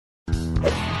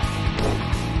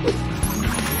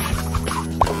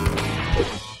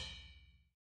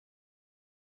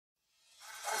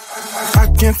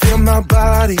can feel my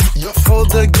body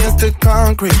hold against the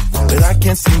concrete, but I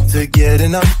can't seem to get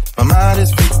enough. My mind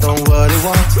is fixed on what it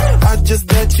wants. I just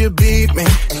let you beat me.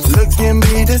 Looks can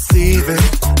be deceiving.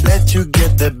 Let you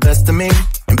get the best of me.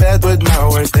 In bed with my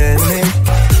worst enemy.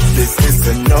 This is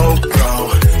a no-go.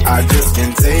 I just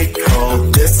can't take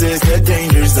hold. This is the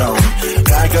danger zone.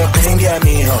 Back up and get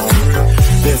me home.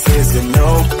 This is a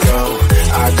no-go.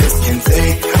 I just can't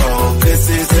take hold. This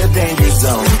is the danger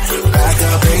zone. Back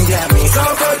up and get me. So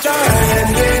put your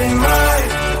hand in mine.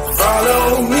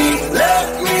 Follow me. Let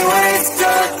me waste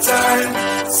your time.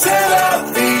 Set up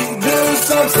feet. Do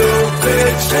some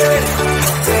stupid shit.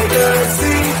 Take a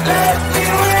seat. Let me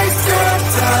waste your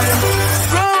time.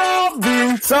 Roll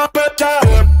me. So put your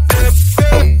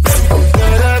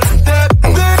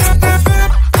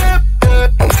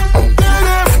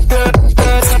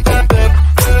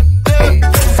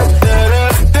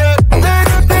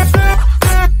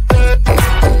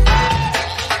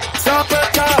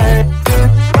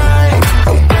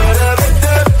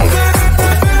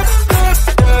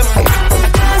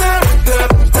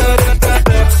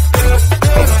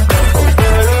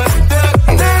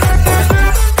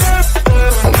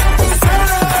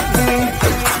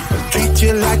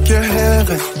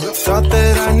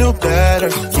better.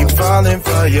 Keep falling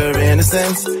for your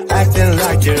innocence, acting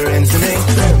like you're into me.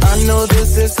 I know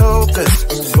this is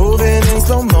hopeless, moving in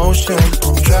slow motion,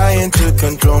 trying to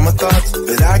control my thoughts,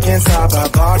 but I can't stop our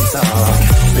body talk.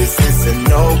 This is a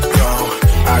no-go,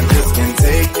 I just can't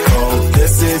take hold.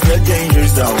 This is the danger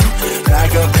zone,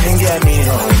 back up and get me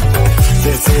home.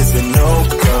 This is a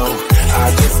no-go, I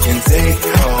just can't take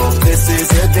hold. This is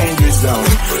the danger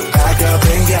zone, back up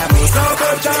and get me. So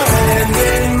put your hand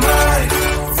in mine.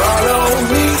 Follow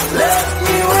me, let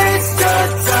me waste your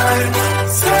time.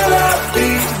 Set up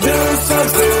feet, do some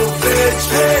stupid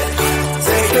shit.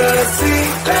 Take a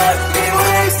seat, let me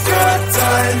waste your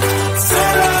time.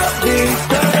 Set up feet.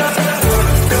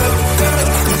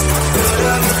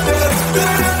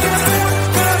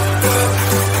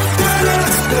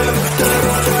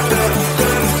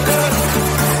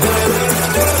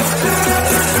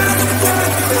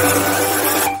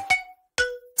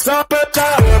 Stop it down.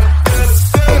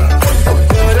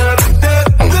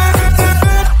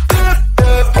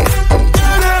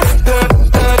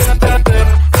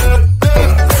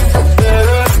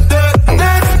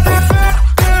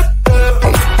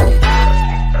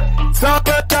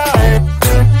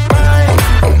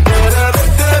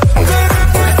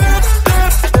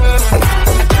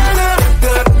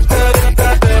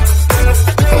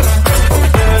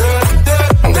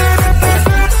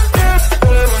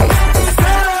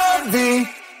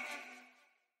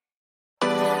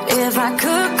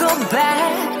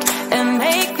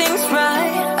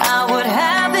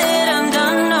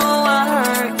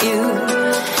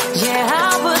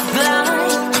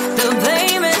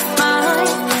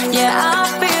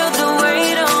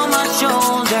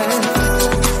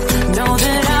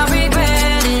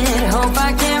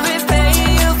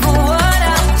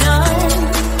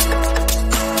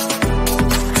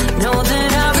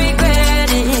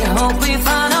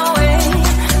 Find a way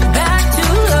back to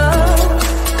love,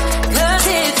 'cause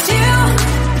it's you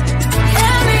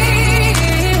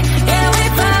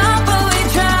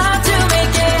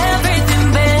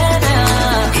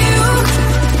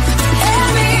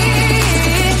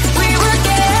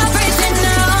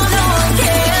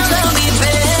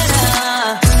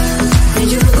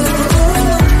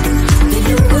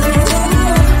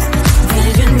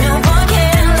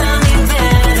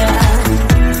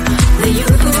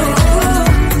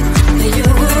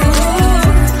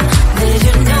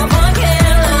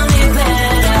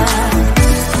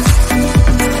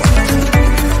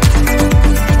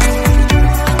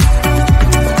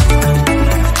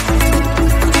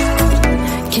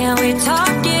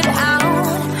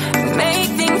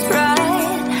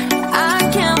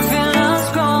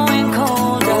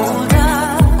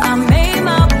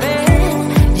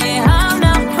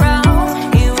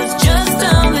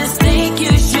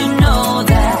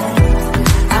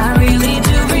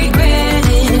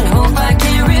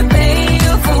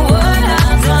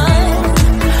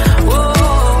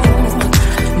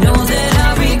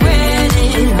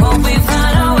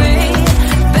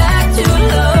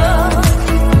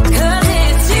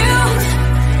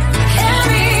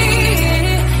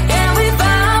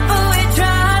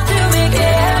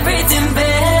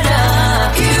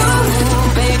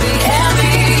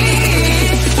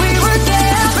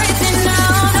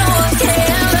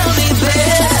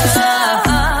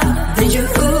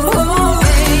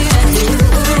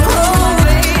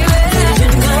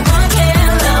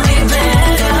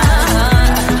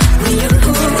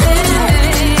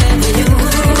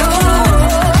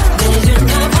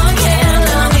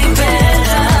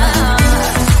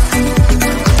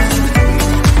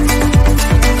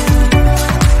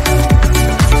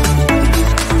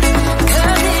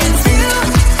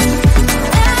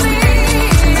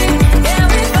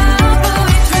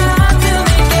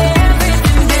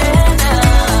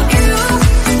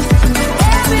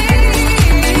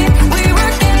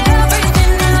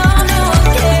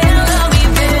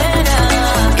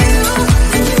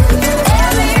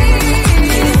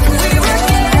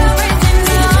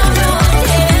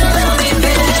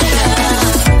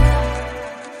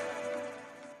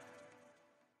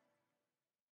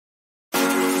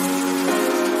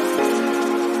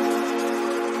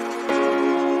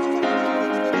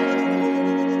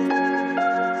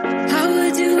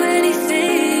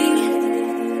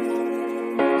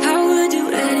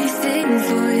waiting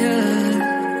for you.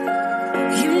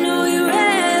 You know you're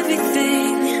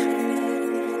everything.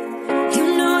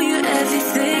 You know you're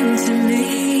everything to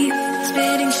me.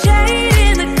 Spitting shade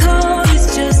in the cold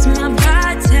is just my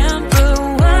bad temper.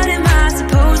 What am I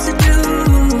supposed to do?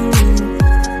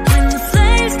 When the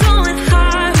flame's going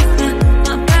high with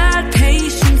my bad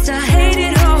patience, I hate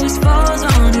it always falls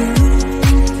on you.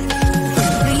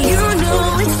 But you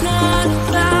know it's not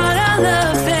about our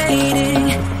love fading.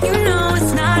 You know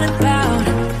it's not about,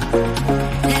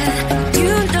 yeah.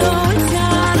 You know it's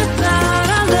not about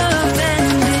our love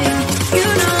ending. You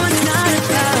know it's not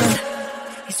about,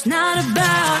 it's not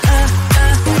about us.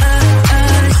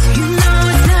 You know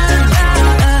it's not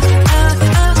about us.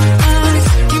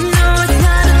 You know it's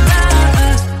not about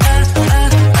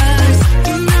us.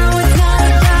 You know it's not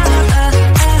about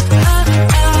us.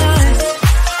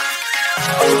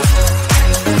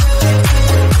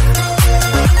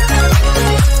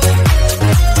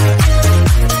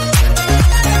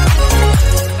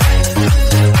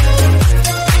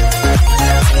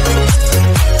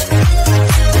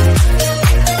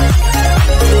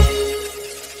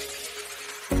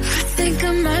 I think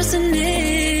I'm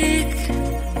arsenic,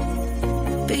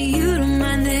 but you don't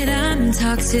mind that I'm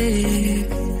toxic.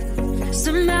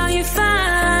 Somehow you're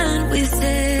fine with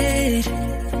it,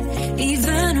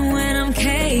 even when I'm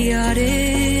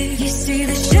chaotic. You see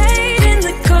the shade in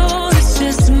the cold, it's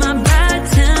just my bad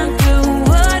temper.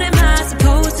 What am I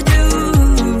supposed to do?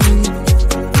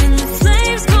 When the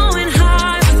flame's going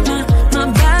high with my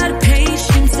bad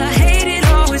patience, I hate it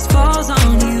always falls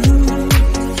on you.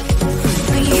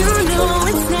 But you know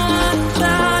it's not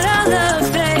about our love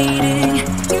fading.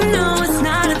 You know it's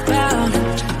not about,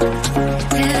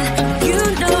 yeah. You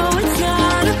know it's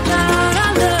not about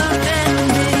our love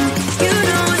ending. You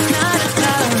know it's not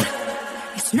about,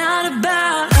 it's not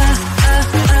about us.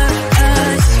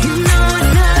 You know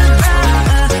it's not about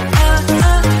us.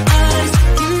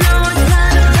 You know it's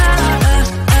not about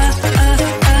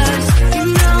us. You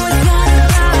know it's not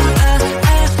about us.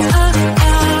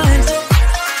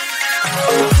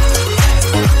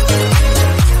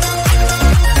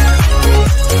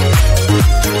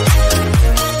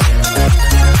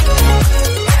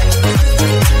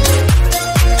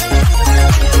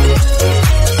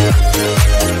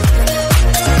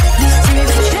 You see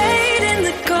the shade in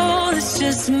the cold, it's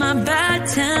just my bad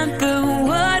temper.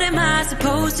 What am I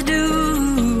supposed to do?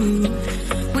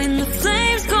 When the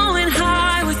flame's going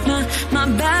high with my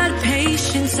bad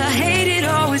patience, I hate it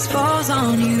always falls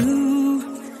on you.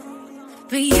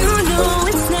 But you know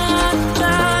it's not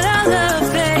about our love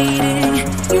fading.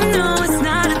 You know it's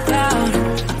not about,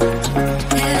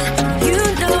 yeah. You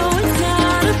know it's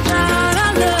not about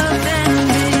our love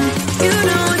ending. You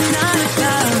know it's not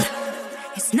about,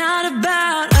 it's not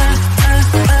about us.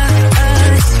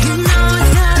 You know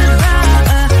it's not about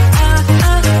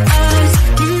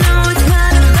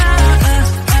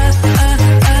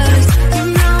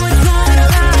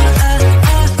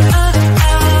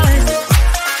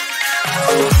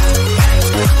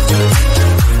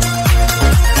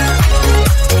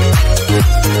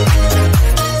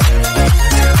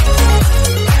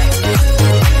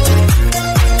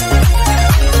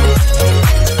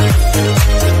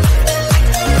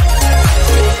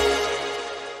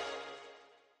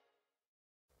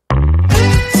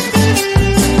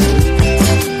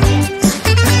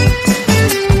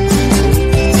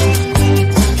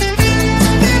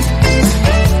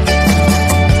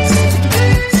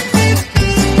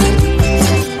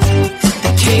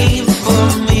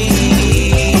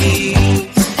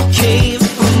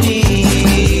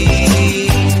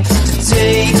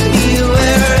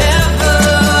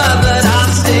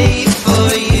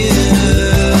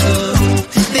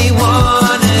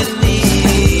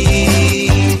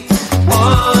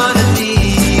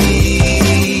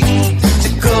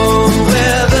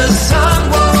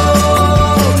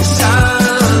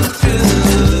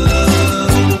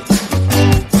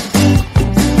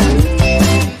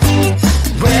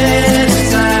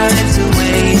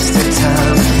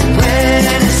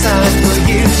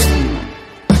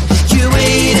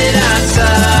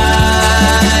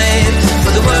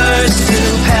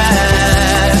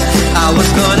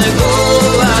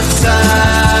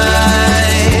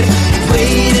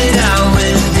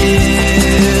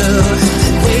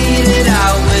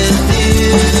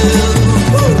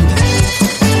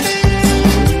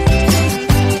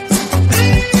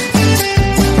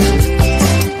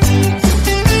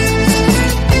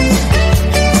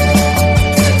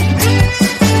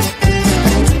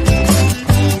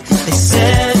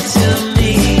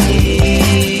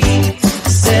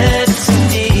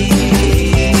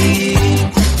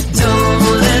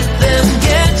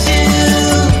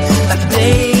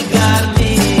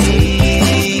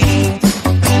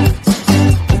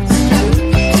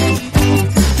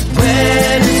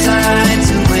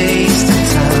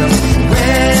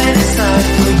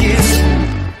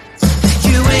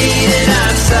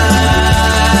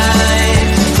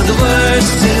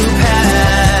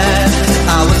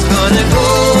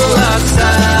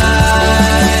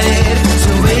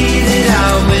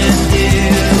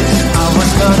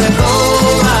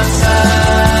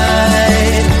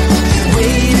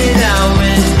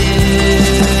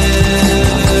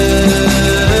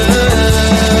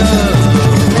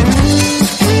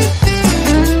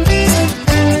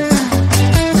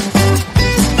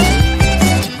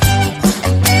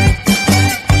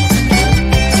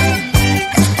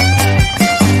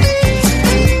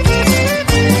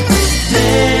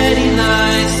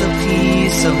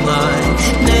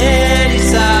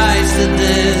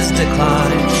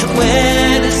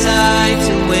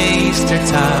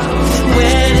better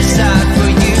when it's time for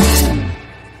you.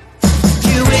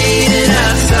 You waited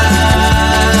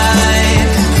outside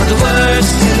for the words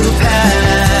to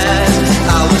pass.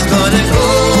 I was gonna go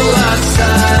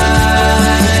outside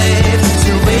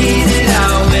to wait it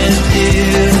out with you.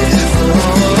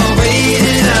 Oh,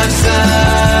 waited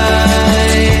outside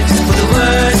for the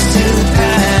words to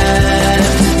pass.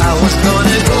 I was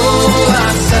gonna go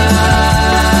outside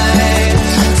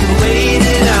to wait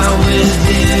it out with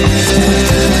you.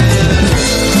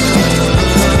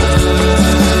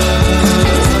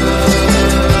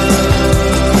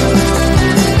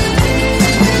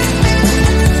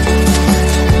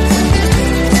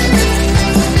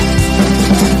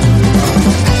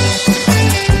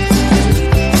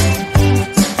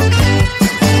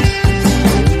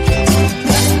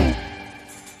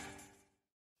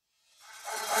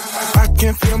 I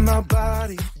can feel my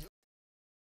body